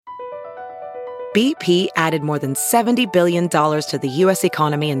BP added more than $70 billion to the U.S.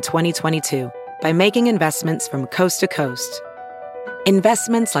 economy in 2022 by making investments from coast to coast.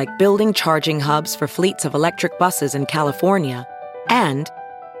 Investments like building charging hubs for fleets of electric buses in California and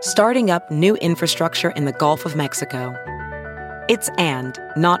starting up new infrastructure in the Gulf of Mexico. It's and,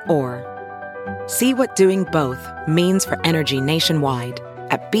 not or. See what doing both means for energy nationwide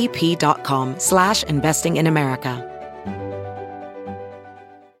at bp.com/investing in America.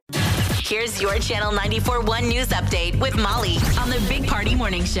 Here's your Channel 94.1 News Update with Molly on the Big Party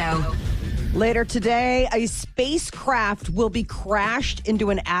Morning Show. Later today, a spacecraft will be crashed into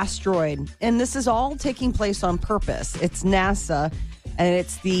an asteroid. And this is all taking place on purpose. It's NASA, and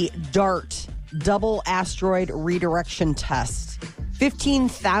it's the DART, Double Asteroid Redirection Test.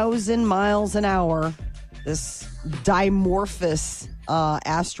 15,000 miles an hour. This Dimorphos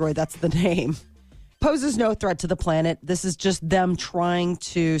asteroid, that's the name, poses no threat to the planet. This is just them trying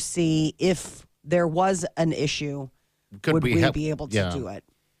to see if there was an issue, would we be able to do it?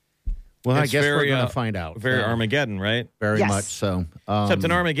 Well, It's I guess very, we're going to find out. Very Armageddon, right? Very Yes. much so. Except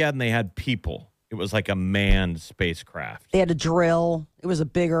in Armageddon, they had people. It was like a manned spacecraft. They had to drill. It was a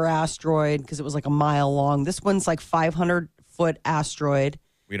bigger asteroid because it was like a mile long. This one's like 500-foot asteroid.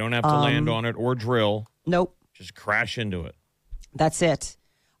 We don't have to land on it or drill. Nope. Just crash into it. That's it.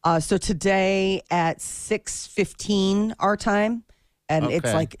 So today at 6:15 our time, and it's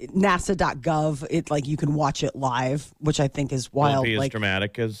Okay. like NASA.gov. It like you can watch it live, which I think is Will wild. it be as Like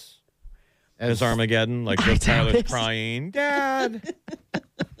dramatic as Armageddon? Like Liv Tyler's crying, Dad.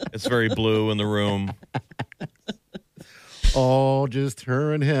 It's very blue in the room. Oh, just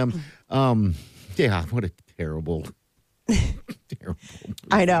her and him. Yeah, what a terrible, terrible movie.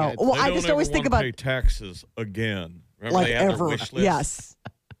 I know. Well, I don't just ever always think wanna about pay taxes again. Remember like they had their ever. wish list? Yes.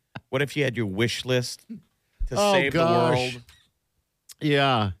 What if you had your wish list to Oh, save the gosh. world?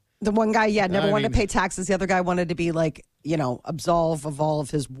 Yeah. The one guy, never I wanted mean- to pay taxes. The other guy wanted to be like, absolved of all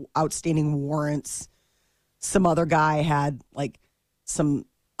of his outstanding warrants. Some other guy had like some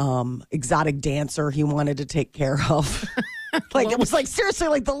exotic dancer he wanted to take care of. Like it was like seriously,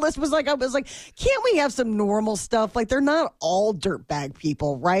 like the list was like I was like, can't we have some normal stuff? Like they're not all dirtbag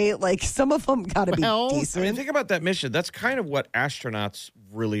people, right? Like some of them got to be Well, decent. I mean, think about that mission. That's kind of what astronauts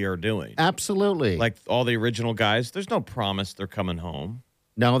really are doing. Absolutely. Like all the original guys, there's no promise they're coming home.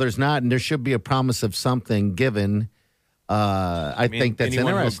 No, there's not. And there should be a promise of something given. I think that's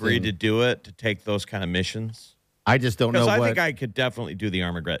anyone interesting. who agreed to do it, to take those kind of missions. I just don't know Because I what. think I could definitely do the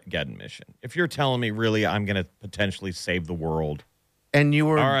Armageddon mission. If you're telling me, really, I'm going to potentially save the world. and you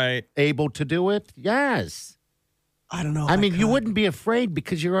were All right. able to do it? Yes. I don't know. I mean, you wouldn't be afraid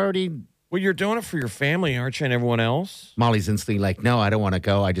because you're already. Well, you're doing it for your family, aren't you, and everyone else? Molly's instantly like, no, I don't want to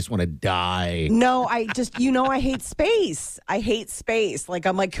go. I just want to die. No, I just, I hate space. I hate space. Like,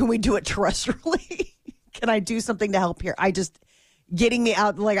 I'm like, can we do it terrestrially? Can I do something to help here? Getting me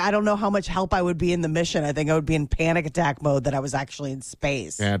out, like, I don't know how much help I would be in the mission. I think I would be in panic attack mode that I was actually in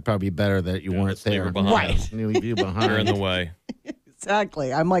space. Yeah, it'd probably be better that you weren't let's leave there. her behind. Right. Leave you behind. You're in the way.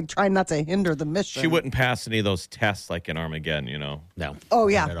 Exactly. I'm like trying not to hinder the mission. She wouldn't pass any of those tests like in Armageddon, No. Oh, Not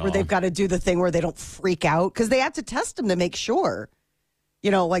yeah, at where all. they've got to do the thing where they don't freak out because they have to test them to make sure,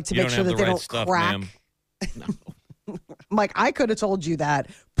 like to You make don't sure have that the they right don't stuff, crack. ma'am. I'm like, I could have told you that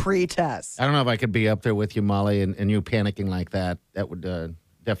pre-test. I don't know if I could be up there with you, Molly, and you panicking like that. That would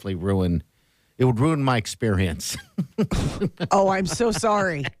definitely ruin. It would ruin my experience. Oh, I'm so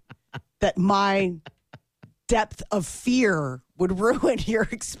sorry that my depth of fear would ruin your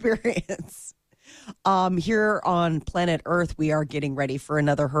experience. Here on planet Earth, we are getting ready for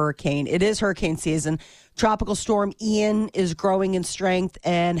another hurricane. It is hurricane season. Tropical storm Ian is growing in strength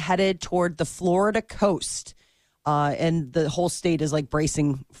and headed toward the Florida coast. And the whole state is like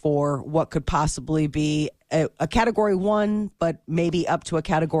bracing for what could possibly be a Category 1, but maybe up to a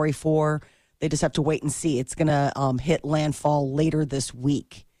Category 4. They just have to wait and see. It's going to hit landfall later this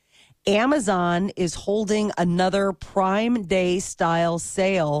week. Amazon is holding another Prime Day style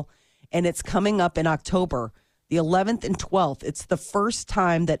sale, and it's coming up in October, the 11th and 12th. It's the first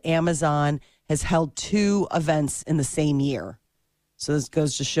time that Amazon has held two events in the same year. So this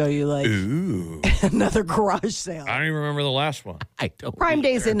goes to show you, like, Ooh. another garage sale. I don't even remember the last one. I don't. Prime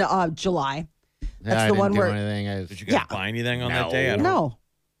Day's in July. That's I the didn't one do where anything. Did you guys buy anything on that day? I don't no.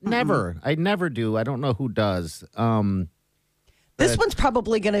 Never. I never do. I don't know who does. This one's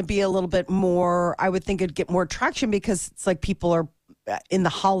probably going to be a little bit more, I would think it'd get more traction because it's like people are in the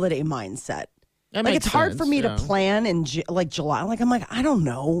holiday mindset. That Like makes it's hard sense, for me yeah. to plan in July. I'm like, I don't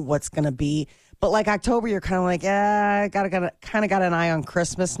know what's going to be. But like October, you're kind of like, kind of got an eye on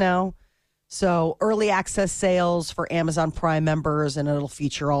Christmas now. So early access sales for Amazon Prime members, and it'll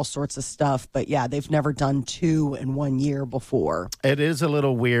feature all sorts of stuff. But yeah, they've never done 2 in 1 year before. It is a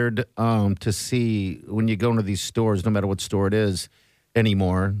little weird to see when you go into these stores, no matter what store it is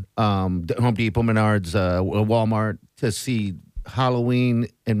anymore, Home Depot, Menards, Walmart, to see Halloween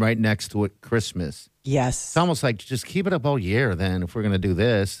and right next to it, Christmas. Yes. It's almost like just keep it up all year then if we're going to do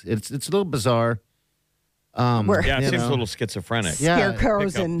this. It's a little bizarre. Yeah, it seems a little schizophrenic. Yeah.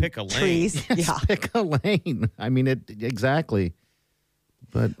 Scarecrows and pick a lane. trees. Yeah. Pick a lane. I mean, exactly.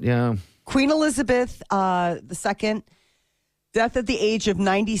 But yeah. Queen Elizabeth II, death at the age of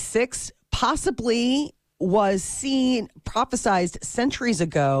 96, possibly was prophesized centuries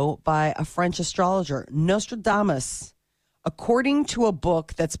ago by a French astrologer, Nostradamus. According to a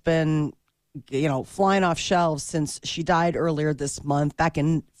book that's been, flying off shelves since she died earlier this month, back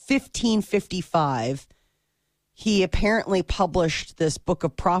in 1555, he apparently published this book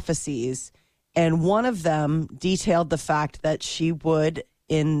of prophecies, and one of them detailed the fact that she would,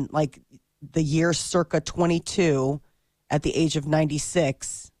 in the year circa 22, at the age of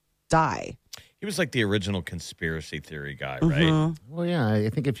 96, die. He was like the original conspiracy theory guy, right? Well, yeah, I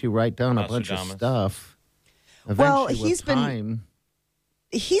think if you write down a bunch of Nostradamus. Stuff, Well, eventually with time,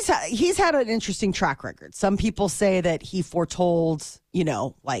 he's had an interesting track record. Some people say that he foretold,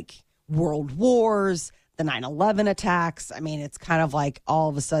 world wars, the 9/11 attacks. I mean, it's kind of like all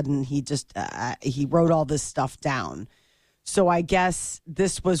of a sudden he just he wrote all this stuff down. So I guess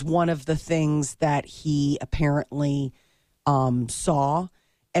this was one of the things that he apparently saw.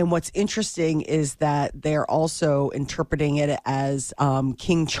 And what's interesting is that they're also interpreting it as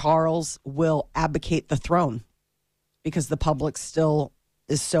King Charles will abdicate the throne because the public still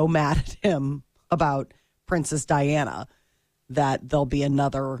is so mad at him about Princess Diana that there'll be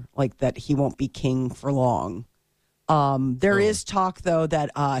another, that he won't be king for long. There is talk, though,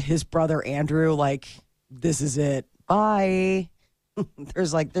 that his brother Andrew, this is it. Bye.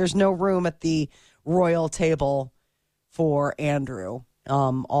 There's no room at the royal table for Andrew.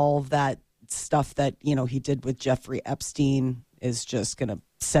 All of that stuff that, he did with Jeffrey Epstein is just going to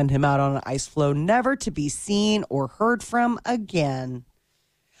send him out on an ice floe, never to be seen or heard from again.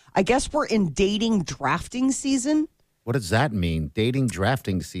 I guess we're in dating drafting season. what does that mean? Dating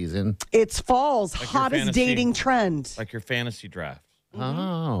drafting season. It's fall's Like your hottest fantasy- dating trend. Like your fantasy draft.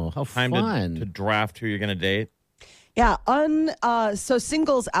 Oh, how Time fun. to draft who you're going to date. Yeah, so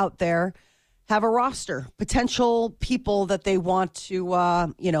singles out there have a roster, potential people that they want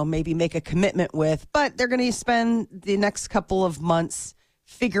to, maybe make a commitment with, but they're going to spend the next couple of months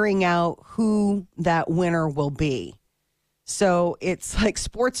figuring out who that winner will be. So it's like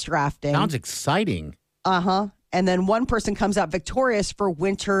sports drafting. Sounds exciting. Uh-huh. And then one person comes out victorious for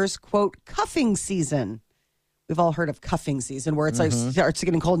winter's, quote, cuffing season. We've all heard of cuffing season, where it's like starts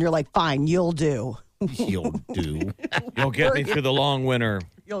getting cold and you're like, fine, you'll do. You'll do. You'll get me through the long winter.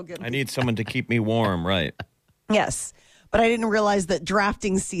 You'll get I need someone to keep me warm, right? Yes. But I didn't realize that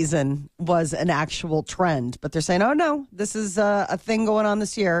drafting season was an actual trend. But they're saying, oh, no, this is a thing going on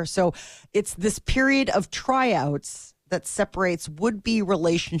this year. So it's this period of tryouts that separates would-be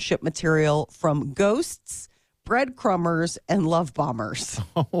relationship material from ghosts, breadcrumbers, and love bombers.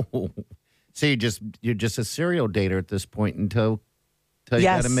 Oh, so you're just a serial dater at this point until you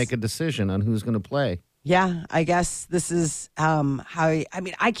Yes. got to make a decision on who's going to play. Yeah, I guess this is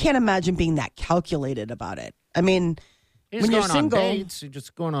I can't imagine being that calculated about it. I mean, You're when just you're going single, on dates. You're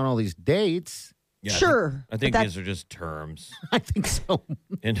just going on all these dates. Yeah, sure. I think but these are just terms I think so.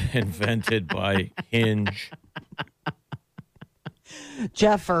 invented by Hinge.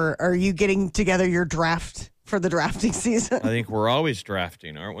 Jeff, are you getting together your draft for the drafting season? I think we're always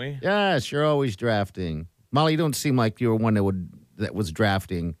drafting, aren't we? Yes, you're always drafting. Molly, you don't seem like you were one that was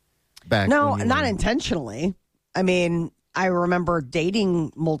drafting back. No, when you not were- intentionally. I mean, I remember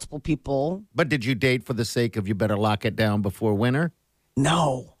dating multiple people. But did you date for the sake of you better lock it down before winter?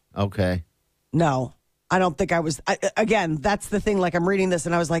 No, Okay. I don't think I was. Again, that's the thing. Like, I'm reading this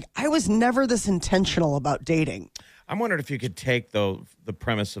and I was like, I was never this intentional about dating. I'm wondering if you could take the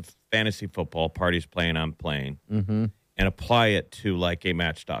premise of fantasy football, parties playing, I'm playing, and apply it to like a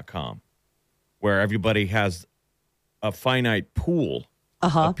Match.com, where everybody has a finite pool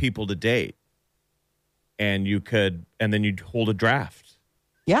of people to date, and then you'd hold a draft,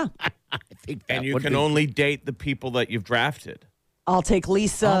 Yeah, I think that and you would can be- only date the people that you've drafted. I'll take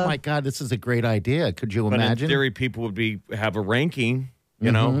Lisa. Oh my God, this is a great idea. Could you But imagine? in theory, people would have a ranking.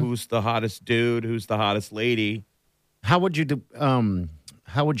 You know, who's the hottest dude, who's the hottest lady. How would you do?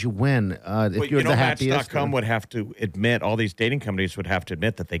 How would you win if Well, you're the happiest? Match.com would have to admit, all these dating companies would have to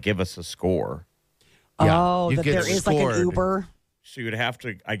admit that they give us a score. Yeah, Oh, you that get there is like an scored. Uber. So you'd have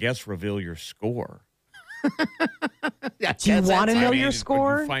to, I guess, reveal your score. Do you want to know I mean, your when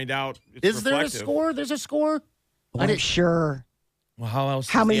score? you find out. It's Is there a reflective. score? There's a score? I'm sure. Well, how else?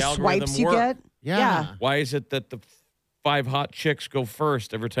 How does many the algorithm swipes you work? get? Yeah. Why is it that the 5 hot chicks go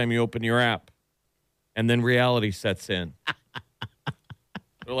first every time you open your app, and then reality sets in?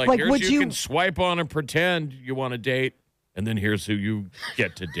 They're like, Like, here's would you you- can swipe on and pretend you want to date, and then here's who you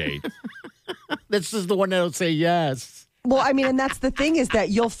get to date. This is the one that'll say yes. Well, I mean, and that's the thing is that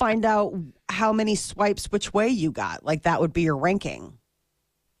you'll find out how many swipes which way you got. Like that would be your ranking.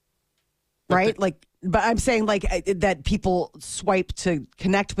 Right? But I'm saying like that people swipe to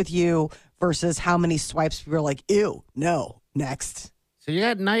connect with you versus how many swipes people are like, ew, no, next. So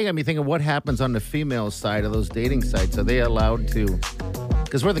now you got me thinking, what happens on the female side of those dating sites? Are they allowed to?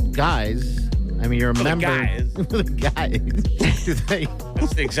 Because we're the guys. I mean, you're a We're the member. guys. We're the guys. Do they?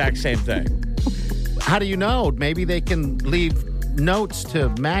 It's the exact same thing. How do you know? Maybe they can leave notes to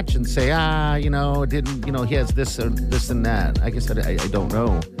match and say, it didn't, he has this or this and that. I guess I don't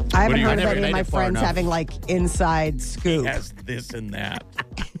know. I haven't do you- heard I of never any of made my it far friends enough. having like inside scoop. Has this and that.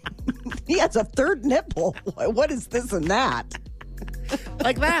 He has a third nipple. What is this and that?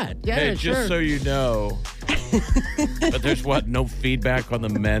 Like that. Yeah, Hey, sure. just so you know. But there's no feedback on the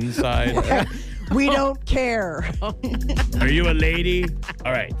men's side. We don't care. Are you a lady?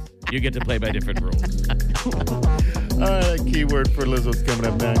 All right. You get to play by different rules. Keyword for Lizzo's coming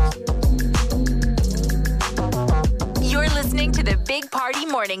up next. You're listening to the Big Party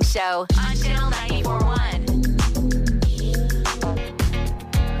Morning Show on Channel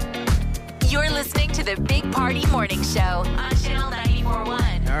 94.1. You're listening to the Big Party Morning Show on Channel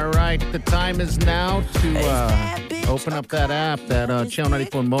 94.1. All right, the time is now to open up that app, that Channel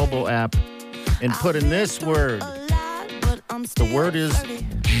 94 mobile app, and put in this word. The word is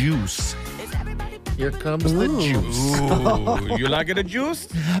juice. Here comes the juice. Ooh, you like it a juice?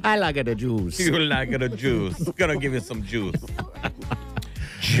 I like it a juice. You like it a juice. Gonna give you some juice.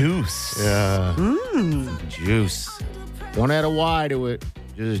 Juice. Yeah. Juice. Don't add a Y to it.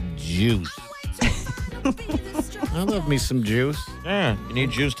 Just juice. I love me some juice. Yeah, you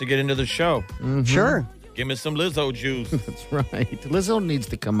need juice to get into the show. Sure. Give me some Lizzo juice. That's right. Lizzo needs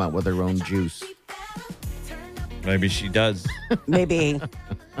to come out with her own juice. Maybe she does. Maybe.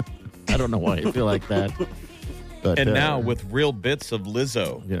 I don't know why I feel like that. But, And now with real bits of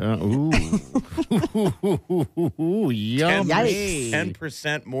Lizzo. Yeah. Ooh, yummy. Yikes.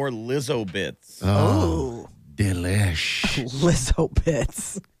 10% more Lizzo bits. Oh. Delish. Lizzo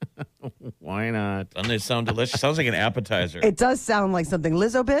bits. Why not? Doesn't they sound delicious? Sounds like an appetizer. It does sound like something.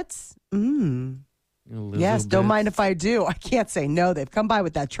 Lizzo bits? Yes, don't mind if I do. I can't say no. They've come by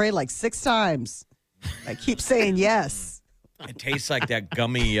with that tray like 6 times. I keep saying yes. It tastes like that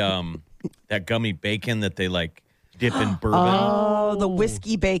gummy bacon that they like dip in bourbon. Oh, the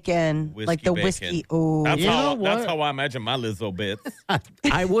whiskey bacon. like the bacon. whiskey. Oh, That's, You know that's what? how I imagine my Lizzo bits.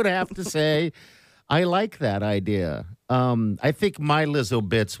 I would have to say I like that idea. I think my Lizzo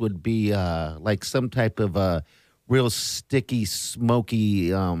bits would be like some type of real sticky,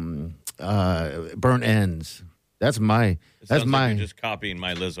 smoky burnt ends. That's my. It That's sounds my. like you're just copying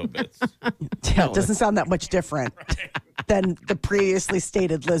my Lizzo bits. yeah, it doesn't sound that much different than the previously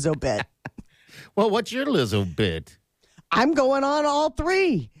stated Lizzo bit. Well, what's your Lizzo bit? I'm going on all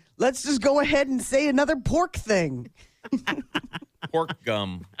 3. Let's just go ahead and say another pork thing. Pork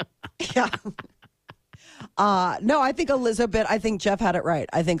gum. Yeah. No, I think a Lizzo bit, I think Jeff had it right.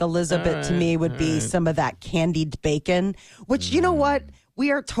 I think a Lizzo bit to me would be some of that candied bacon, which, you know what?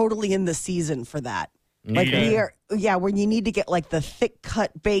 We are totally in the season for that. Like we are, when you need to get like the thick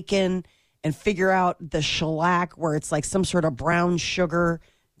cut bacon and figure out the shellac where it's like some sort of brown sugar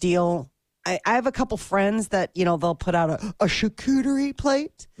deal. I have a couple friends that, they'll put out a charcuterie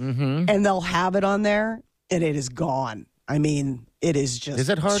plate and they'll have it on there and it is gone. I mean, it is just. Is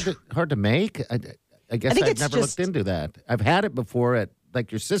it hard to make? I guess think I've it's never just- looked into that. I've had it before at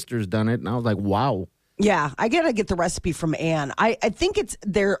like your sister's done it, and I was like, wow. Yeah, I gotta get the recipe from Ann. I think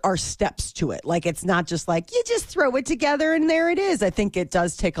there are steps to it. Like it's not just like you just throw it together and there it is. I think it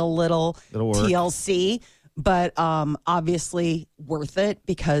does take a little work. TLC, but obviously worth it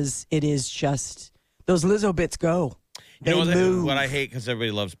because it is just those Lizzo bits go. They move. What I hate, because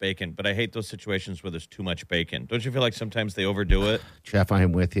everybody loves bacon, but I hate those situations where there's too much bacon. Don't you feel like sometimes they overdo it? Jeff, I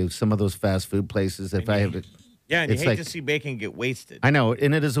am with you. Some of those fast food places, if I have it. Yeah, and you It's hate like- to see bacon get wasted. I know,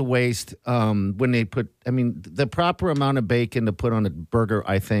 and it is a waste when they put. I mean, the proper amount of bacon to put on a burger,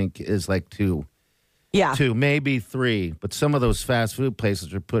 I think, is like 2. Yeah. 2, maybe 3. But some of those fast food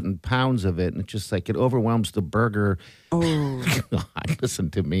places are putting pounds of it, and it's just like it overwhelms the burger. Oh, God, listen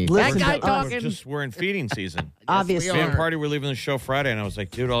to me. Listen That guy to us. talking. We're in feeding season. obviously. Me and Party were leaving the show Friday, and I was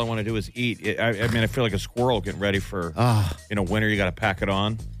like, dude, all I want to do is eat. I mean, I feel like a squirrel getting ready for, winter. You got to pack it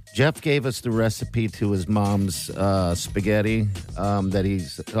on. Jeff gave us the recipe to his mom's spaghetti that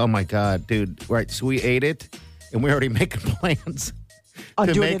he's, oh my God, dude. Right. So we ate it, and we're already making plans On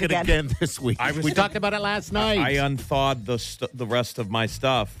to doing make it it again. again this week. I was- We talked about it last night. I unthawed the rest of my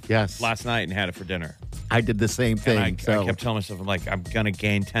stuff last night and had it for dinner. I did the same thing. And I so kept telling myself, I'm like, I'm going to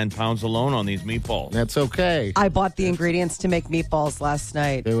gain 10 pounds alone on these meatballs. that's okay. I bought the ingredients to make meatballs last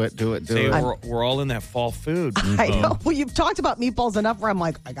night. Do it. See, it. we're all in that fall food. I know. Well, you've talked about meatballs enough where I'm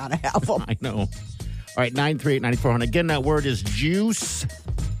like, I got to have them. I know. All right, 938-9400. Again, that word is juice.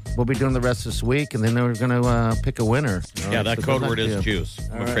 We'll be doing the rest of this week, and then we're going to pick a winner. All Yeah, right, that so code good word luck to is you. juice.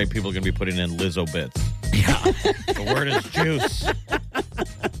 I'm afraid people are going to be putting in Lizzo bits. Yeah. The word is juice.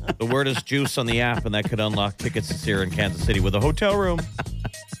 The word is juice on the app, and that could unlock tickets to see her in Kansas City with a hotel room.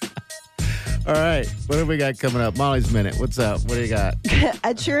 All right, what do we got coming up? Molly's Minute. What's up? What do you got?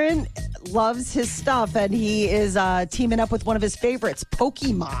 Ed Sheeran loves his stuff, and he is teaming up with one of his favorites,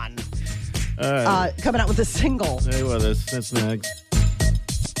 Pokemon, All right. coming out with a single. Stay with us. That's next.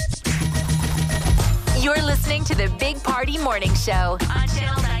 You're listening to the Big Party Morning Show on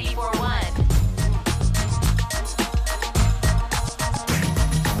Channel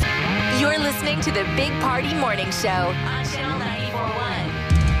 94.1. You're listening to the Big Party Morning Show on Channel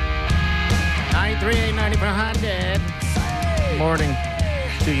 94.1. 938-9400. Morning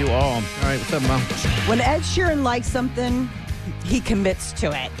to you all. All right, what's up, Mom? When Ed Sheeran likes something, he commits to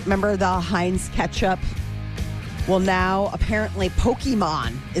it. Remember the Heinz ketchup? Well, now apparently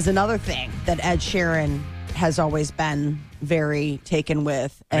Pokemon is another thing that Ed Sheeran has always been very taken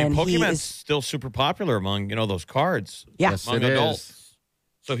with. I mean, And he Pokemon's is, still super popular among, those cards. yeah. Yes, Among it adults. is.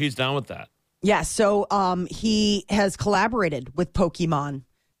 So he's down with that. Yeah, so he has collaborated with Pokemon,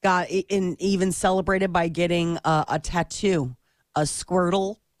 even celebrated by getting a tattoo, a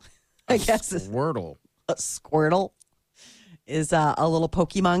Squirtle, I guess. Wordle. A Squirtle is a little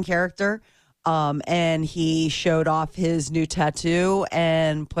Pokemon character. And he showed off his new tattoo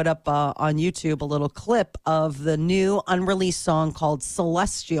and put up on YouTube a little clip of the new unreleased song called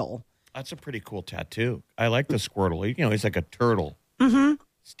Celestial. That's a pretty cool tattoo. I like the Squirtle. He's like a turtle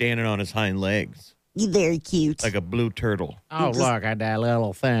standing on his hind legs, Very cute. like a blue turtle. Oh, look at that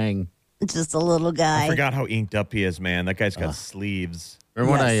little thing. Just a little guy. I forgot how inked up he is, man. That guy's got sleeves.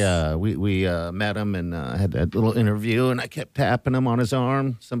 Remember when Yes. we met him and had that little interview, and I kept tapping him on his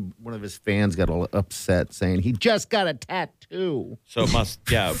arm. One of his fans got all upset, saying he just got a tattoo. So it must,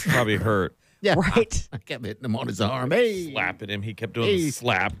 probably hurt. Yeah, Right. I kept hitting him on his arm. Hey, Slapping him. He kept doing the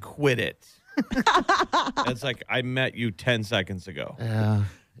slap. Quit it. It's like, I met you 10 seconds ago. yeah.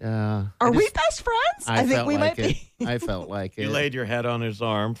 Are we best friends? I think felt we like might it. be. I felt like it. You laid your head on his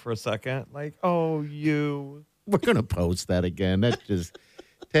arm for a second. Like, oh, you. We're gonna post that again. That's just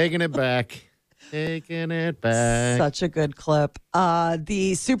taking it back. Taking it back. Such a good clip.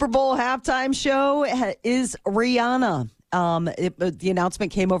 The Super Bowl halftime show is Rihanna. The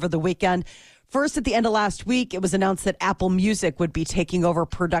announcement came over the weekend. First, at the end of last week, it was announced that Apple Music would be taking over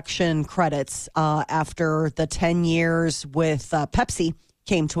production credits after the 10 years with Pepsi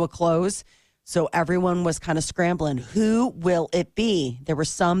came to a close. So everyone was kind of scrambling. Who will it be? There were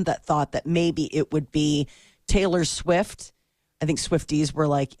some that thought that maybe it would be Taylor Swift. I think Swifties were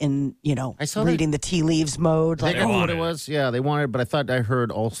like in, I saw reading the tea leaves mode. I Like, know what wanted it it. was. Yeah, they wanted, but I thought I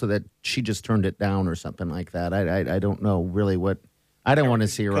heard also that she just turned it down or something like that. I don't know really what. I don't want to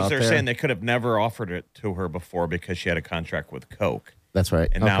see her Because out they're there. saying they could have never offered it to her before because she had a contract with Coke. That's right.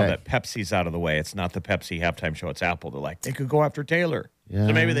 And now Okay. that Pepsi's out of the way, it's not the Pepsi halftime show, it's Apple. They're like, they could go after Taylor. Yeah.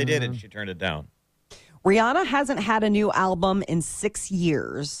 So maybe they did, and she turned it down. Rihanna hasn't had a new album in 6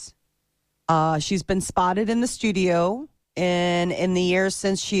 years. She's been spotted in the studio in the years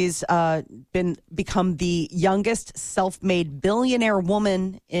since she's become the youngest self-made billionaire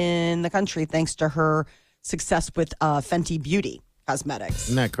woman in the country, thanks to her success with Fenty Beauty Cosmetics.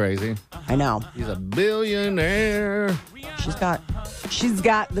 Isn't that crazy? I know. He's a billionaire. She's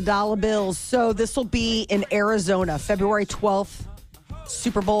got the dollar bills. So this will be in Arizona, February 12th,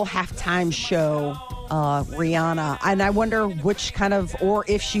 Super Bowl halftime show, Rihanna. And I wonder which kind of, or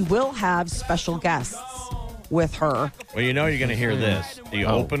if she will have special guests with her. Well, you're going to hear this. Do you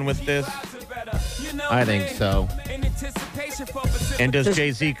open with this? I think so. And does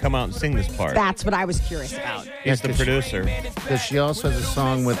Jay-Z come out and sing this part? That's what I was curious about. He's the producer. Because she also has a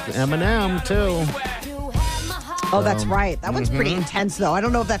song with Eminem too. Oh, that's right. That one's pretty intense, though. I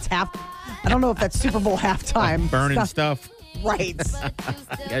don't know if that's half. I don't know if that's Super Bowl halftime. Burning stuff. Right.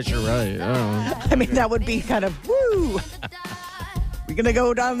 Yes, you're right. I mean, that would be kind of, woo. We're going to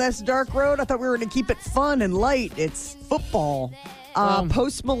go down this dark road. I thought we were going to keep it fun and light. It's football.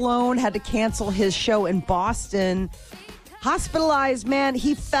 Post Malone had to cancel his show in Boston. Hospitalized, man.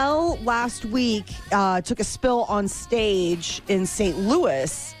 He fell last week, took a spill on stage in St.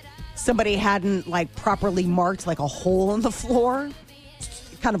 Louis. Somebody hadn't properly marked a hole in the floor.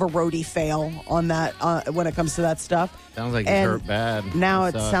 Kind of a roadie fail on that when it comes to that stuff. Sounds like he's hurt bad. Now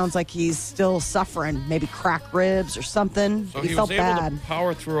it sounds like he's still suffering, maybe cracked ribs or something. So he he felt was able bad. to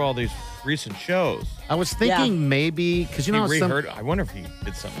power through all these recent shows. I was thinking maybe, because He reheard. I wonder if he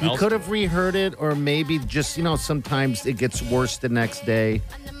did something you else. could have reheard it, or maybe just, sometimes it gets worse the next day.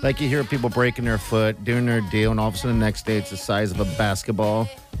 Like you hear people breaking their foot, doing their deal, and all of a sudden the next day it's the size of a basketball.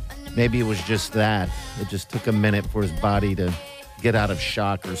 Maybe it was just that. It just took a minute for his body to get out of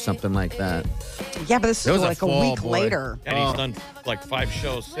shock or something like that. Yeah, but this It is was a fall, week boy. later. And he's done 5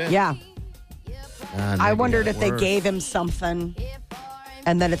 shows since. Yeah. I maybe wondered got if they worse. gave him something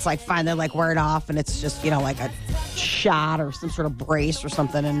and then it's fine, they wear it off and it's just, a shot or some sort of brace or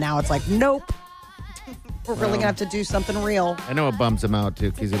something. And now it's nope. We're really going to have to do something real. I know it bums him out,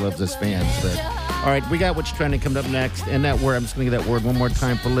 too, because he loves his fans. But all right, we got what's trending coming up next. And that word, I'm just going to get that word one more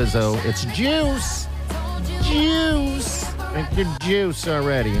time for Lizzo. It's juice. Juice. Drink your juice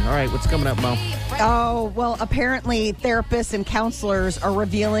already. All right, what's coming up, Mo? Oh, well, apparently therapists and counselors are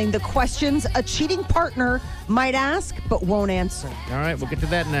revealing the questions a cheating partner might ask but won't answer. All right, we'll get to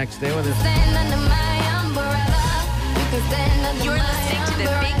that next. Stay with us. You're listening to the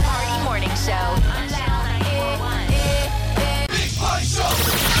Big Party Morning Show on Channel 941.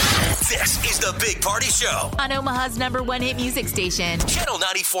 This is the Big Party Show On Omaha's #1 hit music station. Channel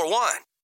 94.1.